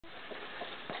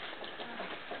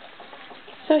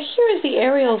So here is the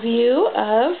aerial view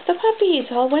of the puppies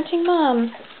all wanting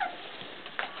Mom.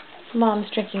 Mom's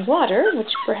drinking water,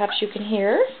 which perhaps you can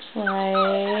hear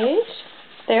right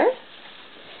there.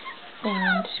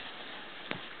 And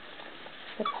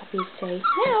the puppies say,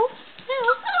 meow,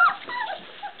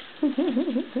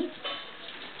 meow.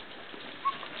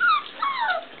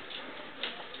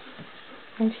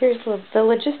 And here's the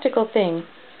logistical thing.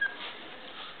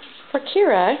 For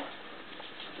Kira,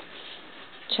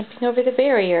 jumping over the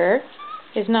barrier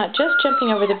is not just jumping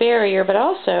over the barrier, but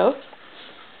also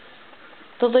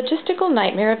the logistical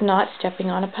nightmare of not stepping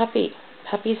on a puppy.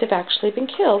 Puppies have actually been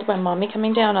killed by Mommy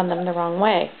coming down on them the wrong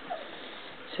way.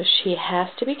 So she has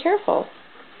to be careful.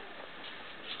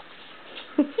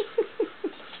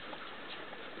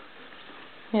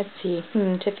 Let's see,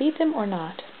 to feed them or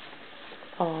not?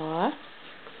 Aww.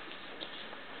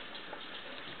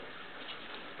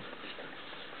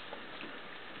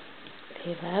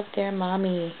 They love their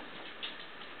mommy.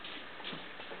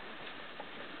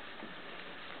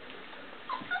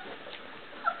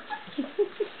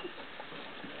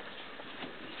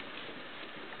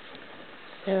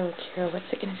 So, Kira, what's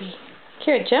it going to be?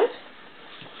 Kira, jump.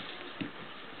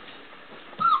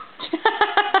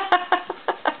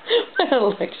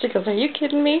 Look, she goes, are you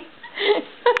kidding me?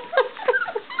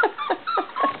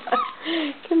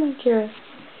 Come on, Kira.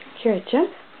 Kira,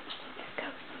 jump. Go.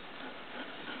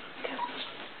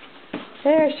 Go.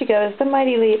 There she goes, the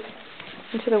mighty leap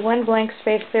into the one blank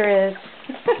space there is.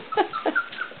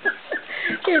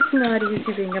 It's not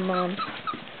easy being a mom.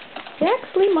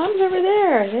 Actually, Mom's over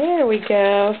there. There we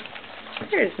go.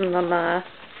 There's Mama.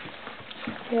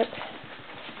 Yep.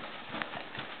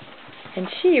 And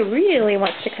she really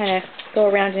wants to kind of go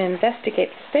around and investigate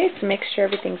the space and make sure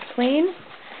everything's clean.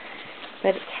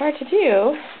 But it's hard to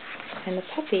do. And the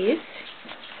puppies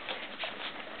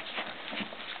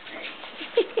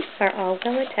are all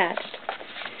well attached,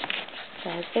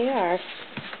 as they are.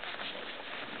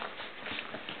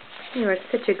 You are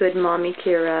such a good mommy,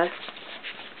 Kira.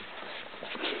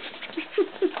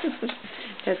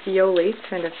 That's Yoli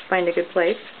trying to find a good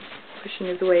place, pushing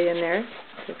his way in there.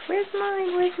 Says, where's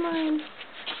mine? Where's mine?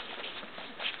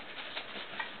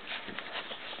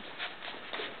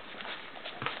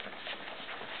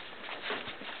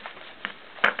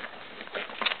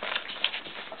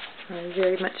 I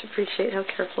very much appreciate how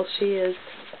careful she is.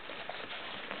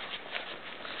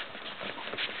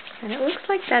 And it looks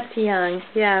like that's Young.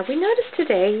 Yeah, we noticed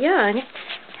today Young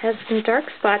has some dark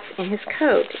spots in his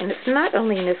coat. And it's not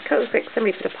only in his coat, it's like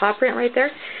somebody put a paw print right there.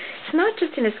 It's not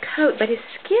just in his coat, but his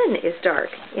skin is dark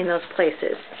in those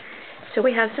places. So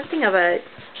we have something of a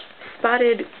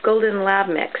spotted golden lab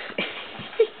mix.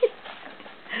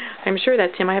 I'm sure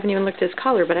that's him. I haven't even looked at his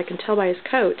collar, but I can tell by his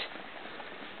coat.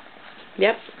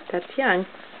 Yep, that's Young.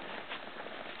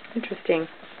 Interesting.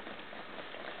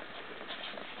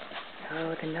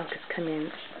 Oh, the milk has come in.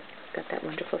 It's got that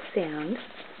wonderful sound.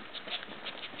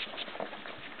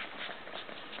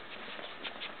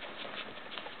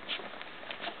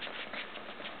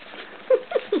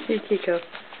 Here you go.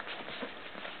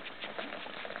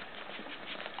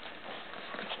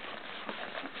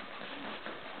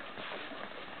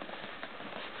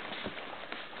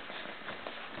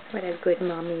 What a good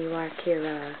mommy you are,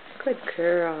 Kira. Good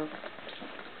girl.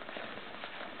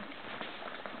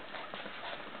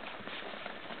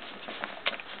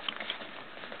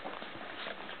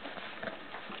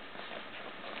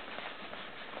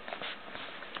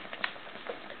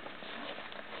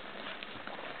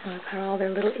 I love how all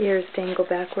their little ears dangle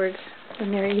backwards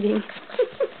when they're eating.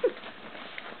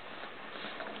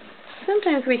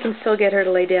 Sometimes we can still get her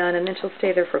to lay down and then she'll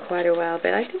stay there for quite a while,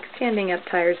 but I think standing up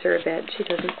tires her a bit. She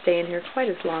doesn't stay in here quite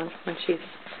as long when she's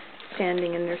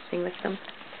standing and nursing with them.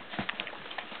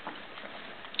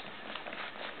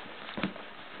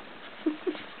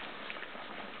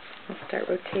 I'll start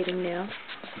rotating now.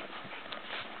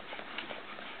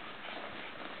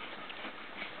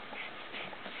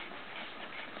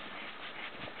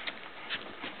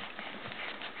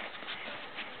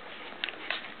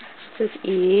 This is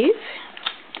Eve,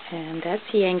 and that's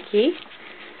Yankee.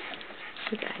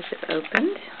 His eyes have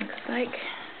opened, looks like,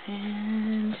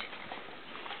 and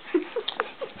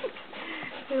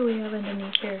what do we have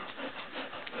underneath here?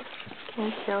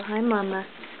 Can't tell. Hi, Mama.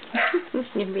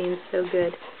 You're being so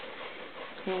good.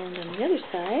 And on the other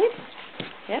side,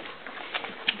 yep,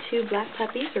 the two black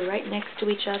puppies are right next to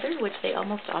each other, which they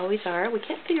almost always are. We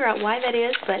can't figure out why that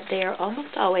is, but they are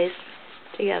almost always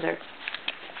together.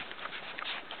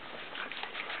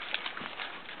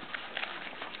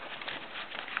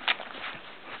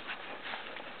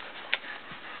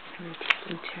 And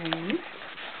taking turns.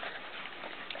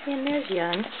 And there's there's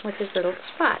Young with his little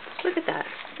spots. Look at that.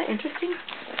 Isn't that interesting?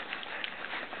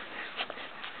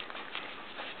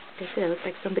 Like I said, it looks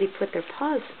like somebody put their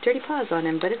dirty paws on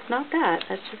him, but it's not that.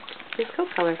 That's just his coat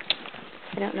color.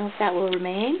 I don't know if that will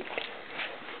remain,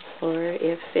 or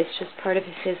if it's just part of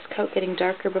his coat getting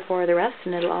darker before the rest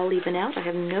and it'll all even out. I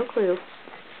have no clue.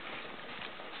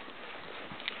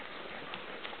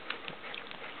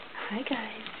 Hi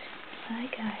guys. Hi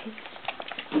guys.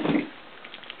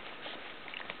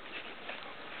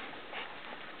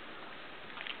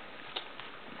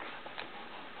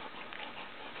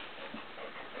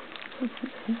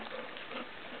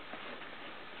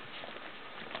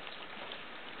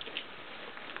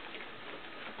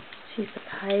 She's the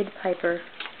Pied Piper.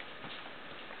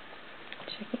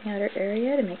 Checking out her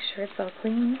area to make sure it's all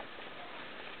clean.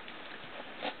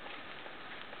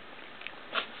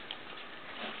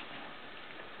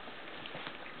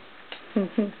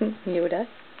 Yoda.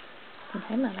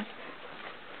 Hi, Mama.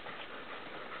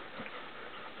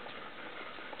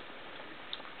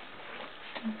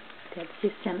 That's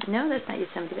Yosemite. No, that's not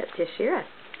Yosemite. That's Yashira.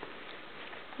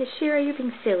 Yashira, you're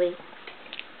being silly.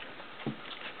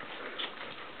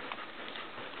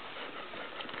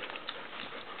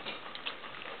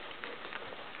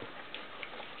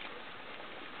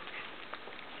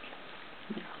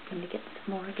 I'm going to get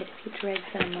some more, get a few dregs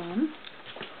on Mom.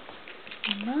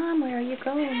 Mom, where are you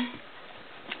going?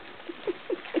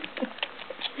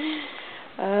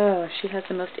 Oh, she has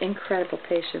the most incredible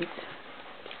patience.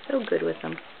 So good with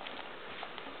them.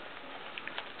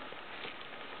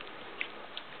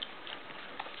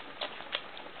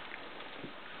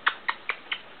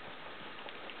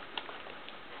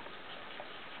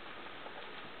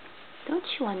 Don't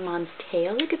chew on Mom's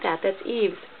tail. Look at that. That's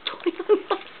Eve's. Pulling on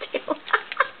Mom's tail.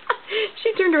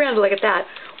 She turned around to look at that.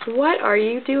 What are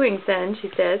you doing, Sen? She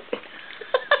says.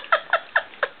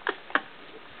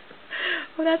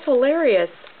 Oh, that's hilarious.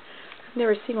 I've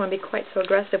never seen one be quite so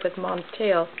aggressive with Mom's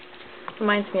tail.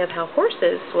 Reminds me of how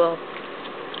horses will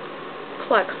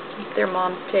pluck their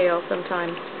mom's tail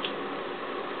sometimes.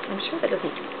 I'm sure that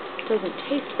doesn't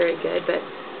taste very good, but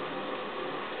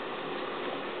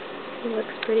he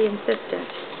looks pretty insistent.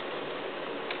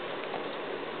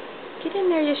 Get in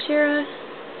there, Yashira.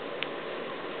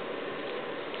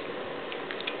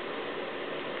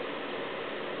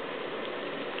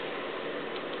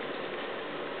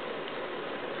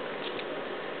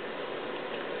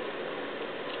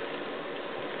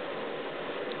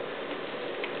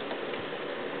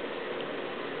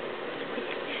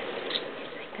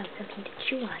 Something to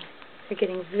chew on. They're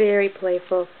getting very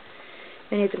playful.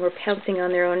 Many of them were pouncing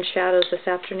on their own shadows this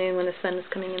afternoon when the sun was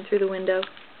coming in through the window.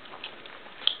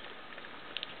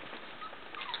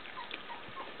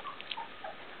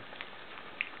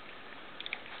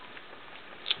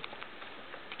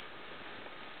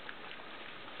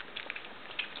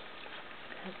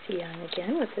 That's Young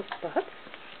again with his spots,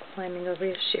 climbing over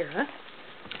Yashira.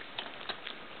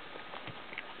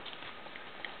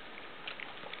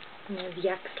 And there's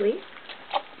Yaxley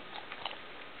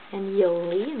and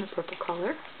Yoli in the purple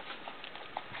color.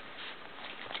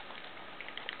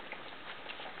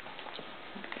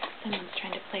 Someone's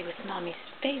trying to play with Mommy's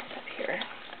face up here.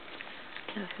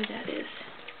 I don't know who that is.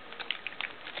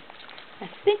 I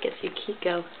think it's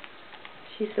Yukiko.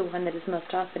 She's the one that is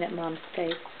most often at Mom's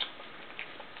face.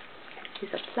 She's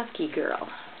a plucky girl.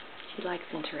 She likes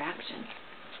interaction.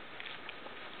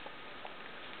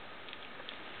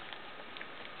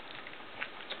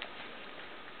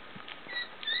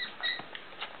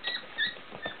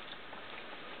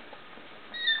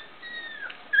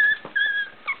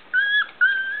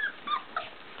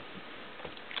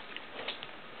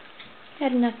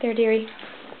 Had enough there, dearie.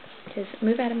 Just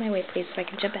move out of my way, please, so I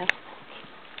can jump out.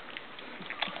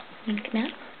 And come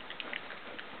out.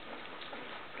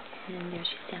 And there's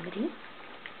Yosemite.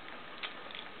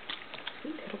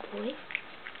 Sweet little boy.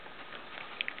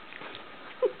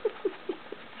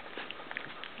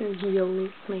 There's Yoli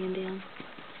laying down.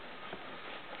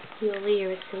 Yoli,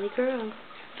 you're a silly girl.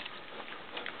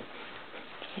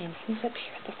 Okay, and he's up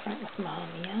here at the front with Mom,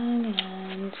 Young,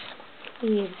 and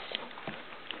Eve's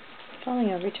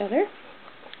falling over each other.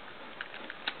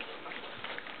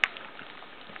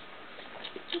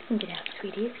 You can get out,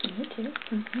 sweetie, if you need to.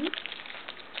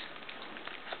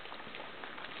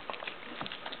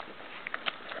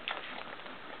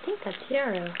 I think that's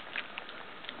Yarrow.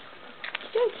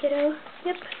 Good job, kiddo.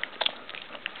 Yep.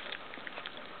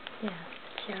 Yeah,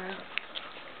 it's Yarrow.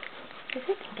 I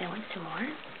think I want some more.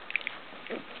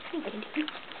 Thank you.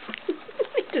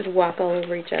 They just walk all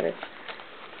over each other.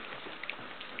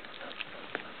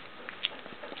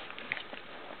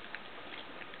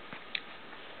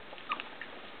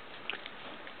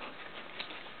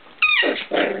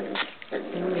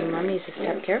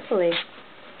 out carefully.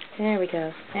 There we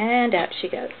go. And out she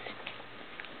goes.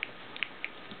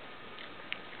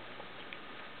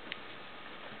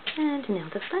 And now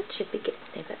the fun should begin.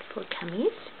 They've got full tummies.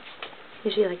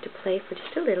 Usually like to play for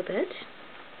just a little bit.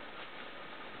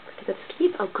 They go to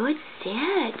sleep. Oh, good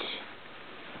sit.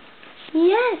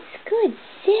 Yes, good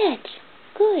sit.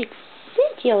 Good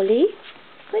sit, Yoli.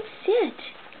 Good sit.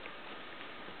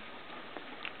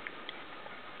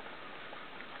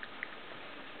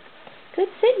 Good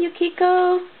sit,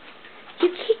 Yukiko.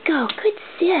 Yukiko, good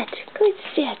sit. Good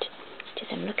sit.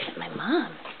 Just I'm looking at my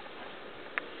mom.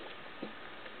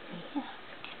 Yeah.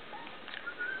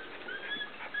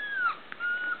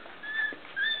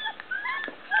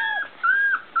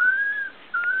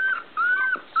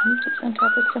 Somebody's on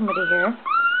top of somebody here.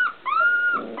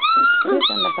 Who's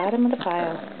on the bottom of the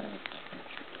pile?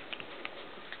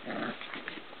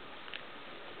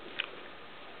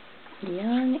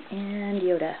 Young and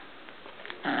Yoda.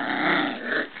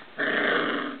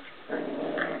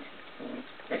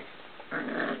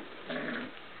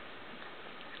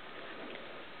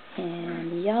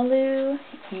 And Yalu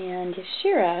and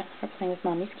Yashira are playing with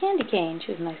Mommy's candy cane.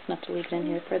 She was nice enough to leave it in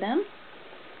here for them.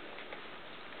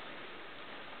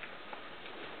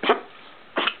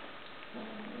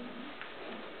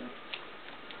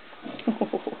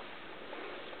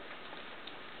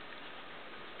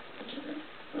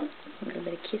 A little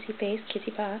bit of kissy face,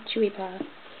 kissy paw, chewy paw.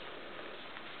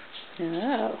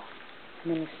 Oh,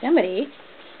 and then somebody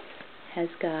has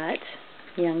got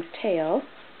Young's tail.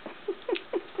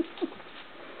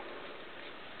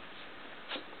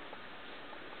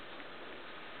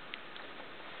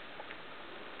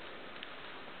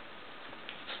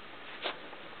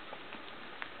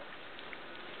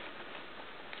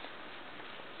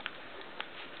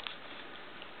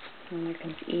 And there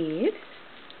comes Eve.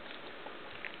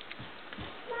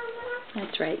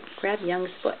 That's right. Grab Young's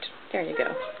foot. There you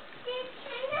go.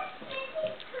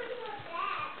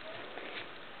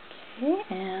 Okay,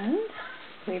 and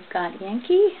we've got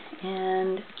Yankee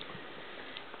and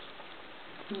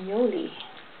Yoli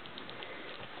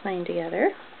playing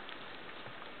together.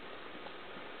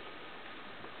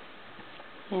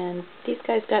 And these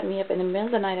guys got me up in the middle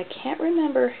of the night. I can't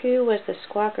remember who was the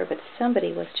squawker, but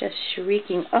somebody was just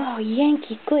shrieking, "Oh,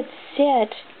 Yankee, good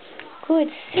sit. Good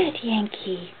sit,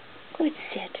 Yankee. Good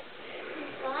sit."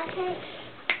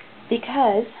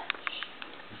 Because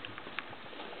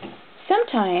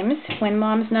sometimes when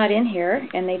Mom's not in here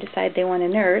and they decide they want to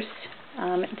nurse,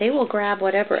 they will grab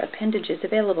whatever appendage is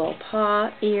available.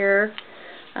 Paw, ear,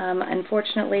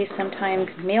 unfortunately sometimes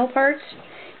male parts.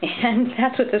 And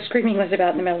that's what the screaming was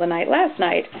about in the middle of the night last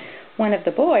night. One of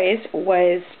the boys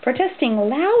was protesting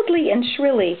loudly and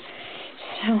shrilly.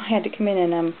 So I had to come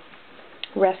in and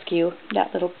rescue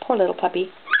that poor little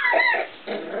puppy.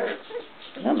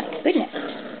 Oh my goodness.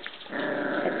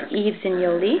 That's Eves and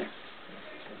Yoli.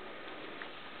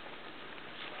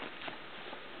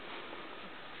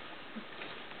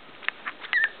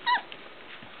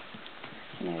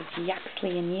 And there's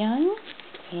Yaxley and Young.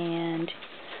 And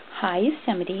hi,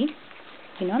 Yosemite.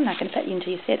 You know I'm not going to pet you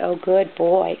until you sit. Oh, good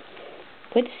boy.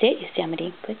 Good sit,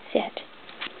 Yosemite. Good sit.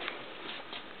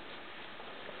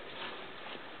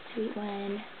 Sweet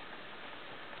one.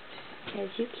 There's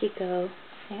Yukiko.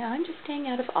 Yeah, I'm just staying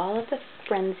out of all of the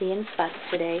frenzy and fuss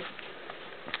today.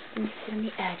 I'm going to sit on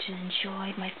the edge and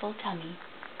enjoy my full tummy.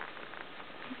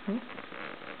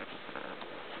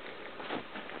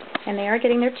 And they are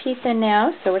getting their teeth in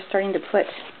now, so we're starting to put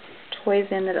toys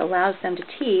in that allows them to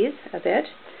tease a bit,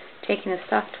 taking the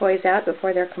soft toys out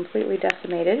before they're completely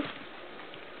decimated.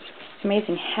 It's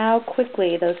amazing how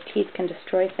quickly those teeth can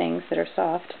destroy things that are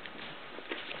soft.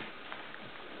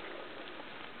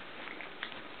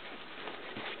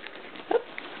 Oh,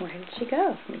 where did she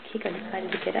go? Yukiko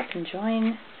decided to get up and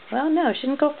join. Well, no, she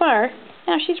didn't go far.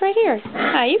 Now she's right here.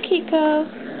 Hi, Yukiko.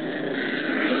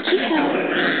 Yukiko.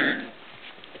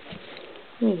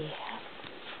 Yeah.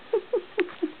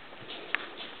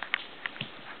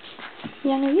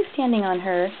 Young, are you standing on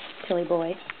her, silly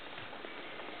boy?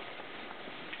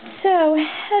 So,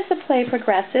 as the play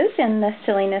progresses and the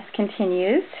silliness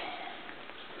continues,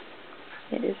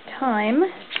 it is time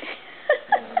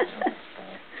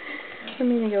for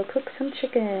me to go cook some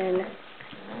chicken.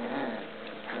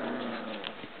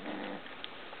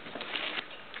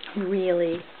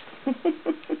 Really?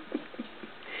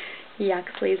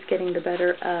 Yaxley's getting the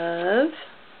better of,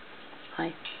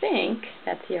 I think,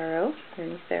 that's Yarrow,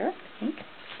 underneath there, I think.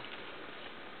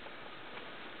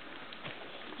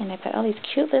 And I've got all these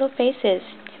cute little faces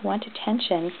who want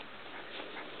attention.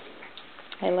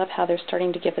 I love how they're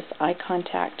starting to give us eye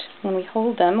contact. When we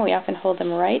hold them, we often hold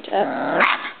them right up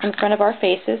in front of our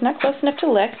faces, not close enough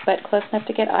to lick, but close enough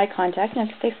to get eye contact. And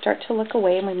if they start to look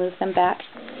away and we move them back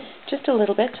just a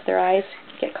little bit so their eyes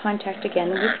get contact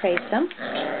again, and we praise them.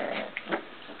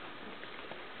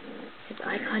 Because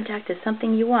eye contact is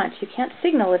something you want. You can't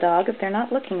signal a dog if they're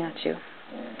not looking at you.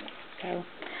 So,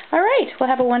 all right, well,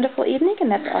 have a wonderful evening,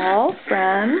 and that's all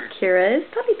from Kira's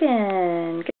Puppy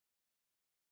Pen. Good